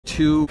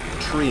2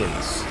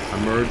 treants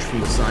emerge from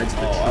the sides of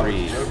the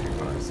tree. I was joking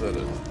when I said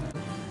it.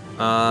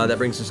 That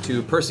brings us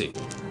to Percy.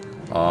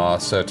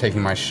 So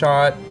taking my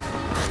shot.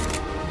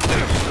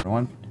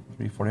 1,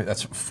 3, 4,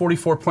 that's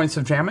 44 points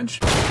of damage.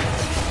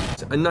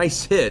 It's a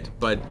nice hit,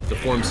 but the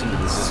form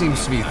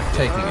Seems to be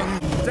taking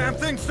it. Damn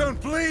things don't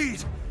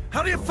bleed!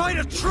 How do you fight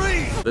a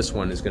tree? This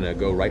one is gonna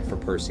go right for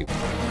Percy.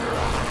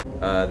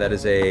 That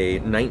is a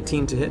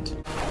 19 to hit.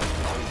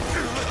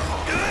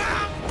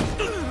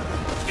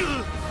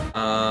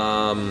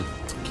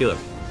 Keeler.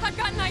 I've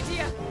got an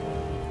idea.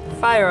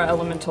 Fire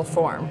elemental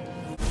form.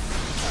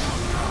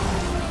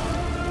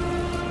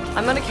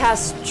 I'm gonna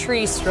cast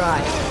Tree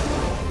Stride.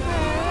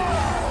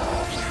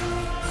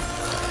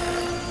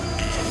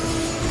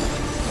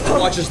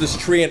 Watches this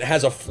tree and it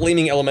has a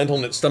flaming elemental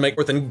in its stomach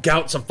within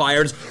gouts of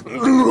fire.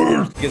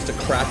 Begins to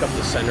crack up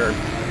the center.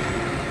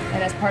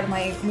 And as part of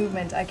my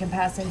movement, I can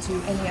pass into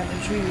any of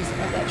the trees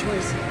of that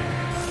choice.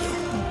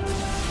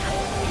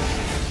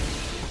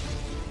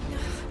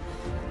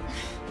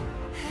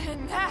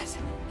 And that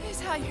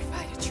is how you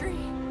fight a tree.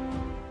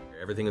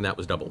 Everything in that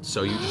was doubled,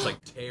 so you just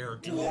like tear.